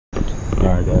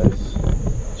Alright guys,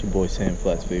 it's your boy Sam,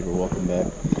 Flatsfever, welcome back.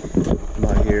 I'm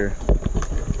out here,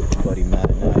 buddy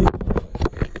Matt and I,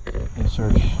 in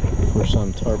search for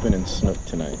some tarpon and snook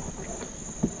tonight.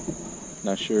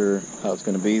 Not sure how it's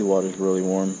going to be, the water's really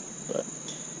warm, but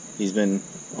he's been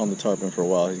on the tarpon for a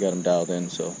while, he's got him dialed in,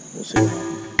 so we'll see what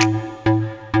happens.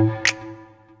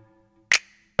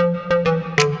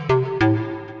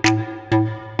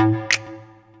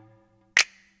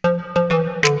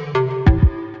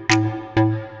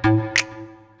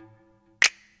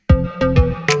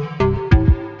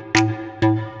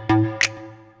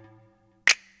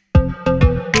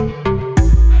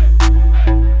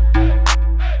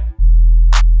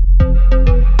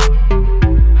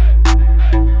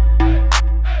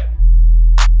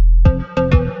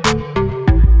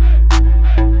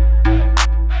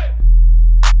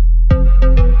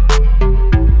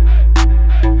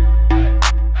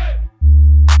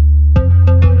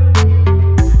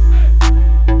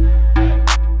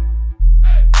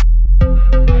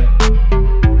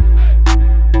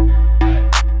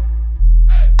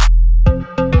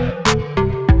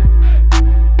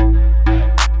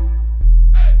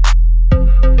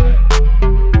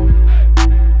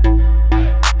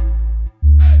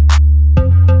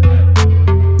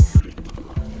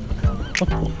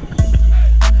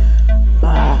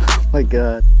 Oh my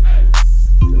god,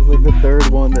 it's like the third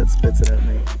one that spits it at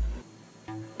me.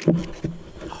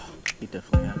 He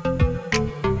definitely had it.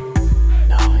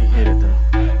 No, he hit it though.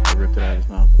 I ripped it out of his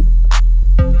mouth.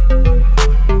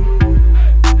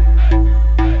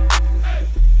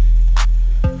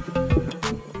 Oh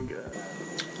my god.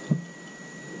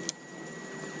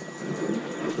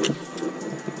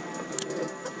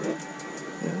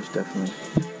 Yeah, there's definitely...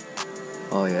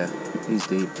 Oh yeah, he's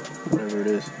deep, whatever it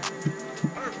is.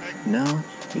 No,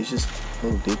 he's just a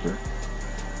little deeper.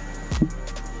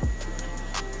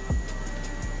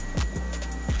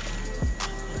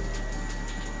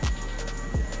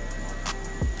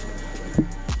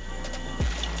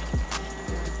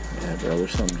 Yeah, bro,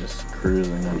 there's something just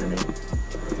cruising underneath.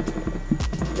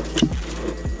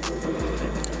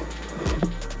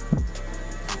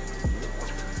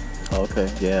 Oh, okay,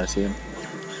 yeah, I see him.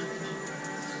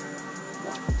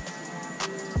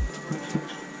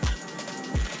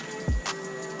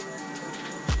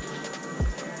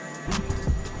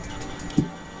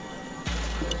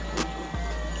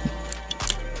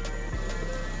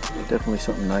 Definitely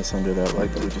something nice under that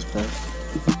light that we just passed.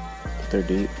 They're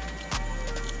deep.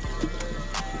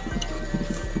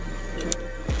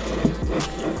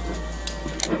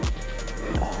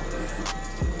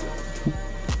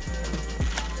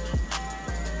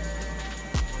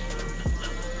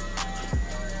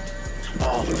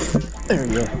 Oh, there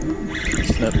you go.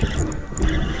 Snap.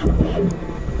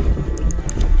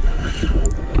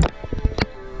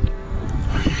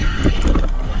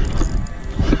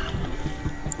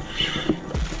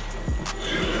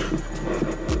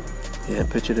 Yeah,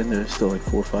 pitch it in there, it's still like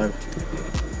 4 or 5.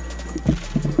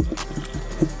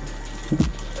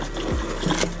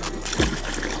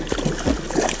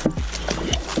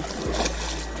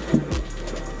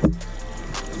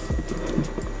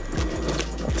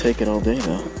 I'll take it all day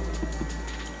though.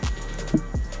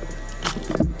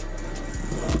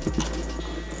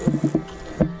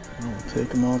 I'll take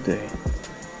them all day.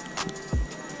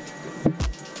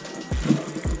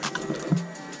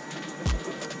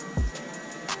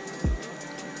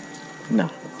 No.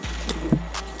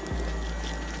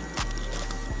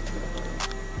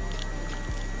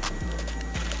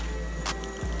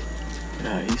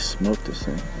 Yeah, he smoked this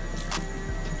thing.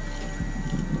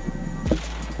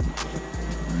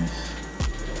 Nice.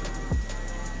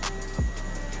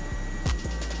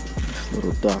 This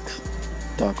little dock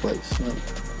light snook.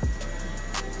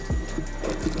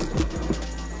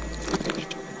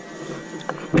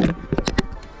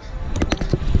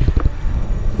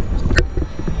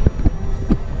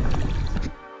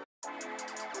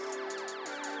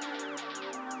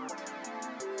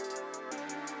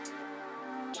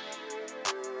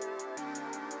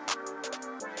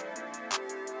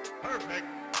 Perfect.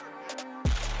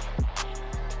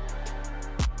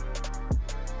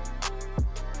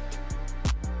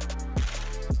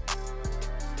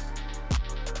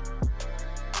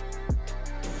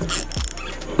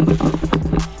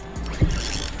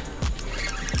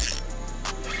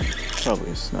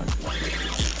 Probably a snook.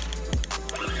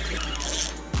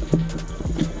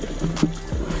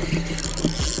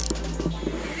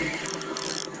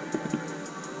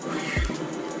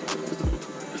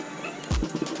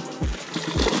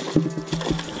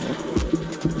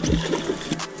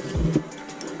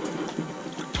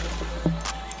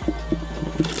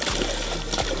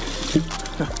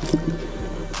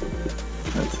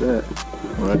 That's it.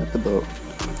 Right at the boat.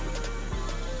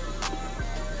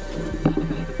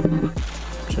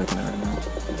 Checking it right now.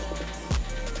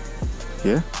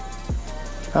 Yeah?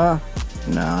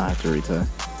 Nah, I have to retie.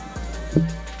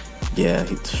 Yeah,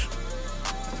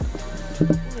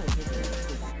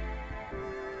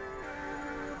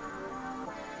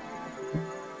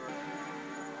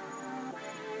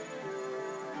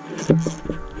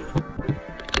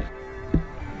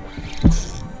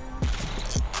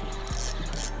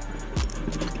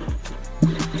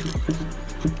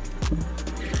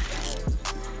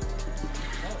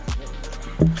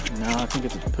 no, I think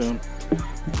it's a Tarpon.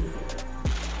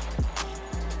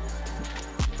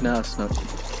 No, Snook.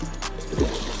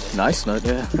 Nice Snook,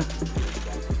 yeah.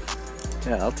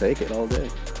 Yeah, I'll take it all day.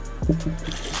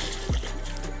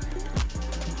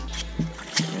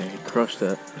 Yeah, he crushed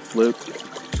that fluke.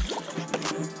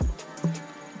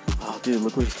 Oh, dude,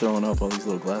 look what he's throwing up, all these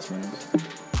little glass minnows.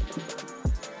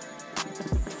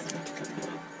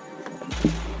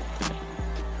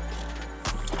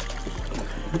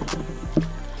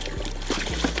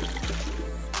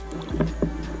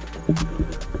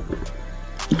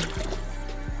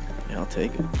 Yeah, I'll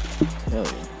take it. Hell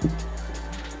yeah.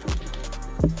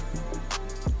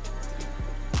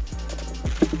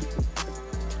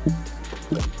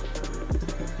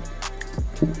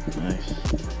 Nice.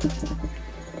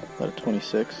 About a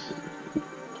 26,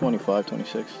 25,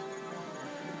 26.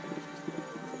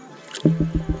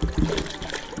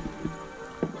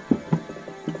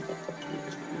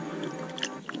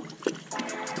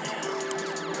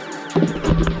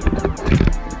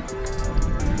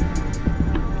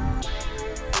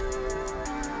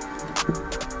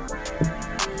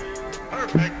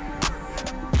 Perfect.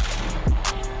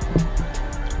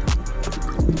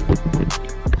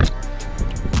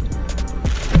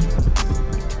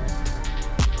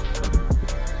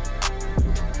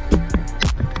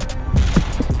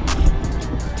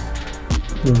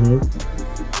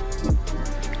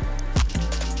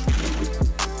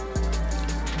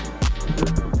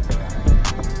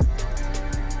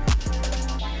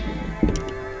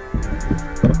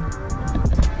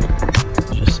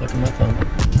 Just sucking my thumb.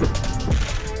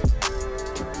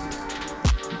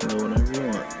 Go whenever you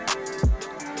want.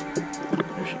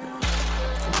 There she goes.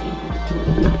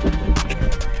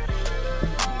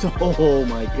 Oh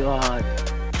my god.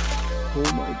 Oh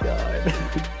my god.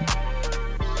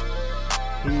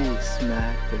 He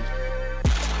smacked it.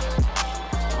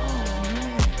 Oh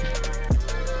man.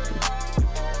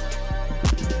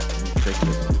 Fix it.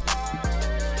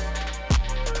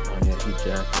 Oh yeah, he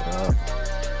jacked it up.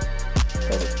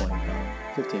 Probably 20 pound,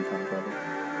 15 pound probably.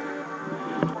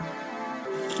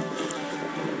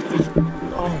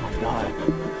 Oh my god.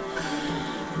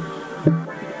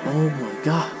 Oh my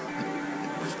god.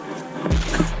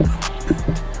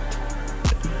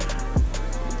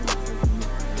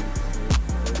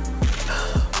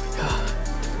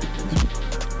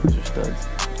 These are studs.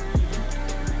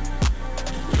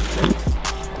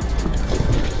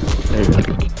 There you go.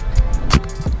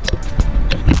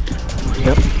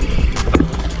 Yep.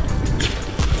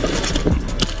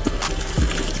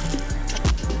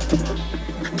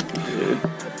 Dude.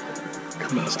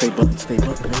 Come on, stay button,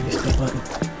 baby, stay button.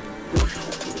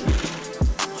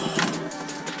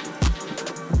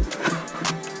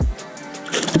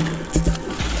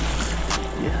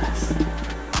 Yes.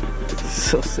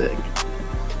 So sick.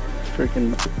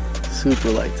 Freaking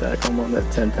super light tack. I'm on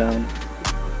that 10 pound.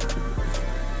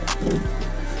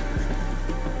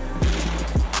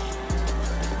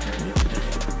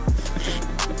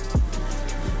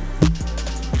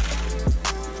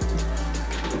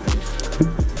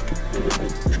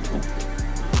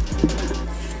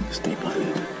 Stay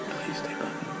button. Please stay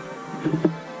button.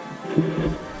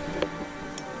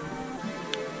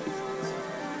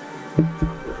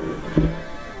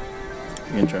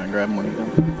 You gonna try and grab him when you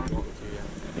come?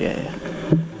 Yeah.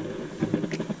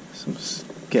 Some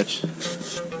sketch.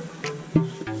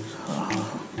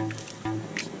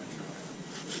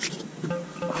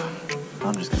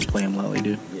 I'm just gonna play him lightly,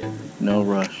 dude. No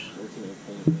rush.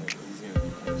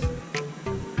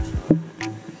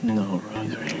 No rush.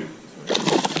 He's right here.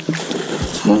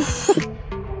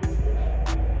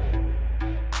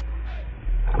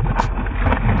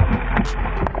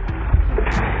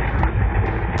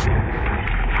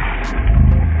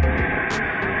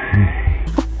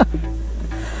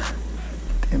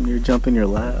 Damn, you're jumping your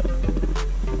lap.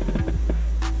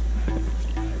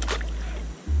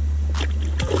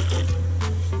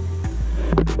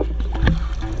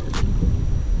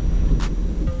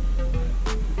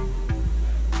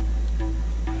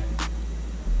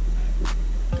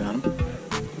 Got him.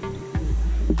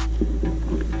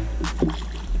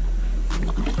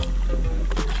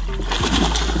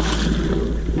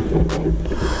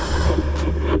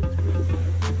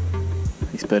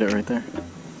 bit it right there.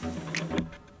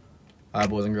 Alright,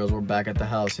 boys and girls, we're back at the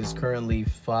house. It's currently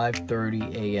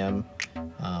 5:30 a.m.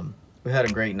 We had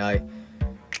a great night.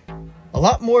 A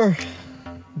lot more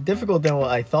difficult than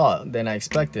what I thought, than I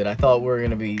expected. I thought we were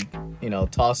going to be, you know,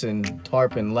 tossing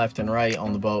tarpon left and right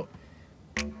on the boat.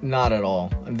 Not at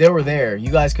all. They were there.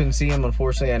 You guys couldn't see them,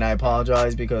 unfortunately, and I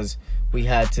apologize because we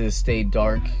had to stay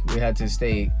dark. We had to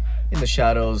stay in the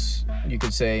shadows, you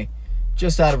could say,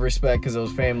 just out of respect because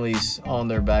those families on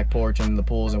their back porch and the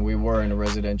pools, and we were in a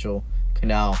residential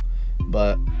canal.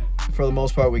 But for the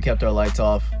most part, we kept our lights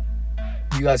off.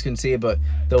 You guys couldn't see it, but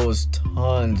there was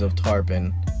tons of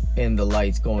tarpon in the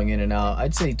lights going in and out.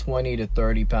 I'd say 20 to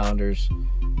 30 pounders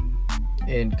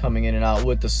coming in and out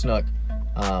with the snook.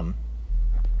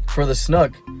 For the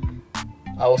snook,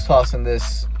 I was tossing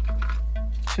this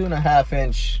 2.5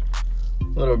 inch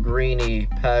little greeny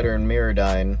pattern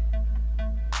mirrodine,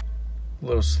 a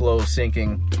little slow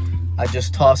sinking. I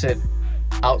just toss it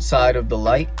outside of the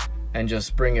light and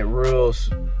just bring it real,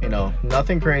 you know,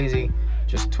 nothing crazy.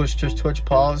 Just twitch, twitch, twitch,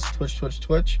 pause, twitch, twitch,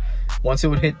 twitch. Once it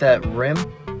would hit that rim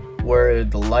where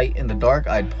the light in the dark,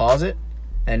 I'd pause it.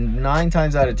 And 9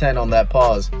 times out of 10 on that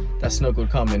pause, that snook would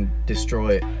come and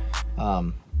destroy it.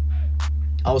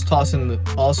 I was tossing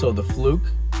also the fluke,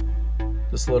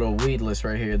 this little weedless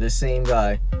right here. This same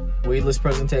guy, weedless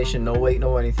presentation, no weight,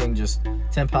 no anything, just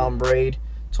 10-pound braid,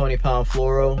 20-pound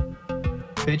fluoro.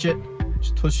 Pitch it,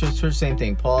 just twitch, twitch, twitch, same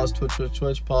thing. Pause, twitch, twitch,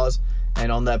 twitch, pause.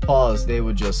 And on that pause, they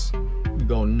would just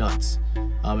go nuts.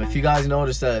 If you guys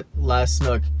noticed that last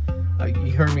snook,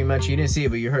 you heard me mention, you didn't see it,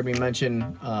 but you heard me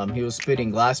mention he was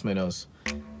spitting glass minnows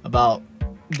about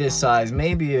this size,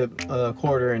 maybe a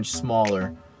 1/4 inch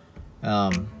smaller.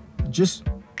 Just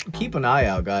keep an eye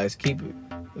out, guys.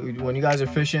 When you guys are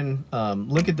fishing,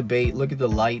 look at the bait, look at the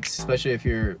lights, especially if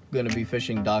you're going to be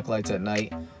fishing dock lights at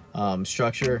night.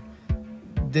 Structure,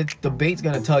 the bait's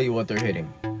going to tell you what they're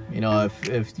hitting. You know,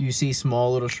 if you see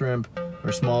small little shrimp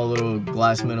or small little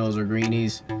glass minnows or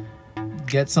greenies,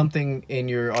 get something in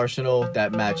your arsenal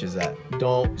that matches that.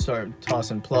 Don't start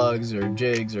tossing plugs or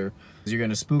jigs, or you're going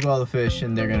to spook all the fish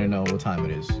and they're going to know what time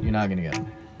it is. You're not going to get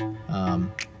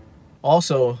them.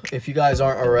 Also, if you guys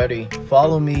aren't already,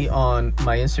 follow me on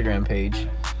my Instagram page.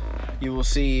 You will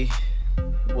see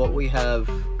what we have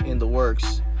in the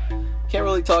works. Can't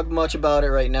really talk much about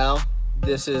it right now.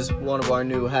 This is one of our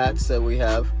new hats that we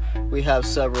have. We have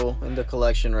several in the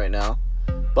collection right now.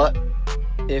 But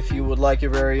if you would like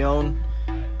your very own,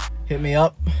 hit me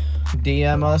up,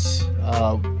 DM us,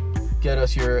 get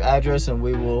us your address, and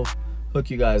we will hook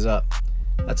you guys up.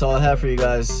 That's all I have for you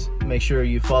guys. Make sure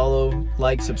you follow,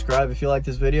 like, subscribe if you like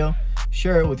this video.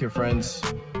 Share it with your friends,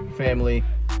 family.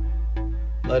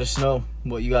 Let us know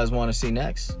what you guys want to see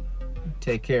next.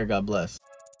 Take care. God bless.